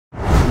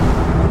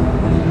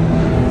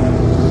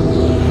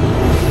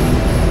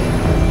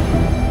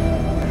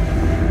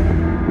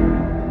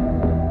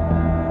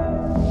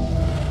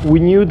We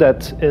knew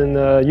that in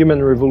a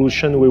human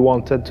revolution we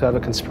wanted to have a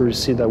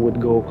conspiracy that would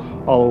go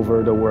all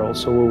over the world,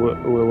 so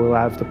we will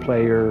have the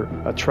player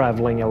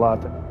traveling a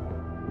lot.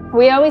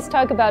 We always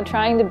talk about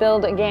trying to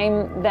build a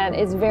game that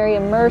is very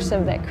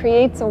immersive, that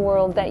creates a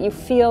world that you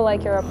feel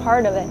like you're a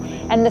part of it.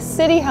 And the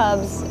city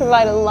hubs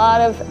provide a lot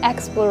of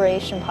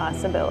exploration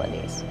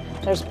possibilities.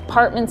 There's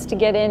apartments to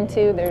get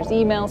into, there's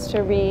emails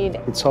to read.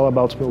 It's all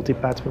about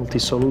multi-path,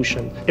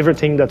 multi-solution.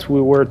 Everything that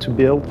we were to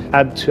build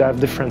had to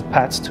have different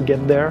paths to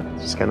get there.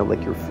 It's kind of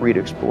like you're free to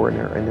explore, and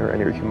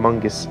they're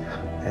humongous.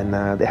 And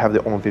they have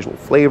their own visual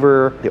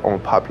flavor, their own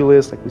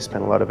populace. Like, we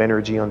spend a lot of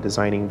energy on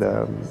designing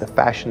the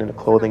fashion and the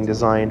clothing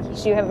design.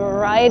 So you have a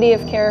variety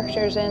of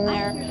characters in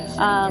there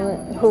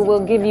who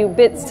will give you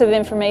bits of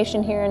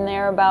information here and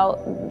there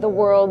about the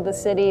world, the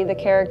city, the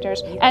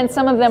characters, and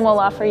some of them will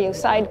offer you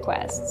side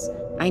quests.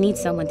 I need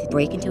someone to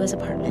break into his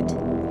apartment,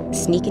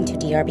 sneak into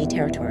DRB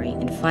territory,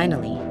 and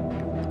finally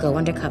go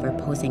undercover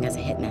posing as a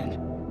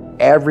hitman.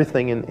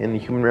 Everything in the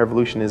Human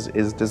Revolution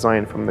is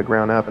designed from the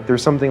ground up.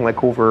 There's something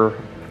like over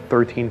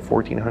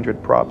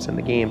 1,400 props in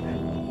the game.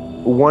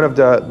 One of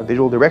the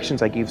visual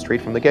directions I gave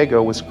straight from the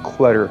get-go was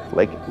clutter,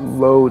 like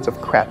loads of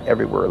crap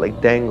everywhere,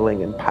 like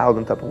dangling and piled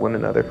on top of one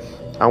another.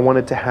 I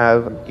wanted to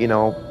have, you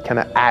know, kind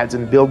of ads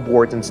and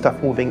billboards and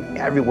stuff moving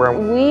everywhere.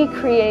 We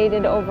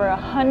created over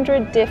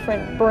 100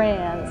 different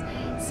brands,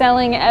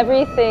 selling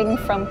everything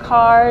from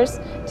cars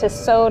to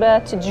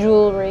soda to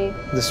jewelry.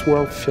 This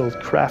world feels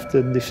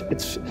crafted,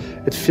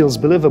 it feels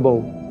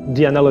believable.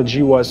 The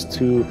analogy was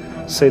to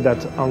say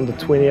that on the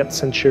 20th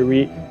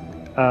century,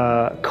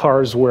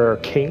 cars were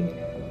king,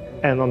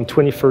 and on the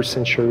 21st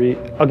century,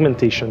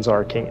 augmentations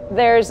are king.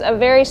 There's a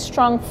very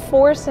strong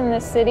force in the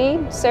city,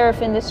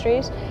 Seraph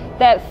Industries,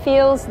 that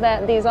feels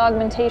that these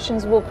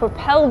augmentations will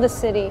propel the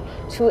city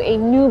to a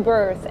new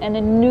birth and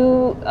a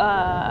new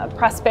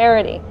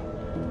prosperity.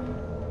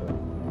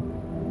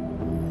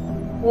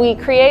 We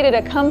created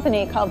a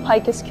company called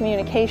Picus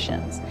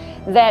Communications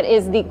that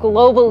is the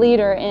global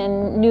leader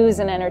in news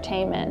and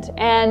entertainment.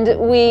 And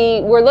we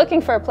were looking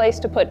for a place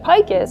to put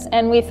Picus,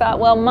 and we thought,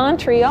 well,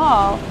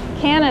 Montreal,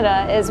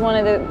 Canada is one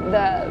of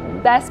the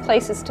best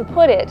places to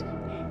put it.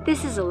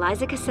 This is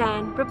Eliza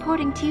Kassan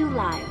reporting to you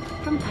live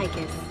from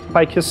Picus.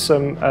 Picus'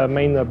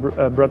 main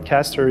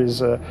broadcaster is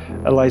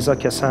Eliza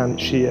Kassan.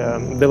 She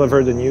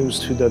delivered the news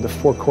to the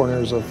four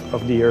corners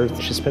of the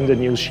earth. She spins the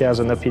news, she has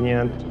an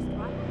opinion.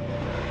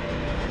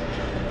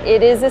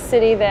 It is a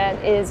city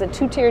that is a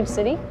two-tiered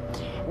city.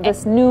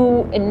 This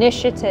new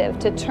initiative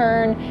to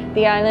turn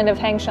the island of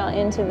Hengsha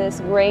into this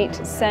great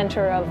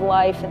center of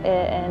life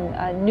and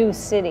a new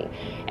city.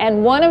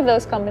 And one of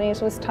those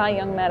companies was Tai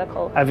Young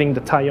Medical. Having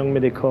the Tai Young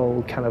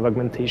Medical kind of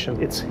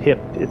augmentation, it's hip,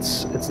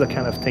 it's the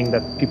kind of thing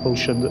that people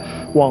should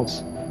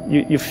want.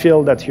 You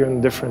feel that you're in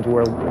a different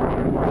world.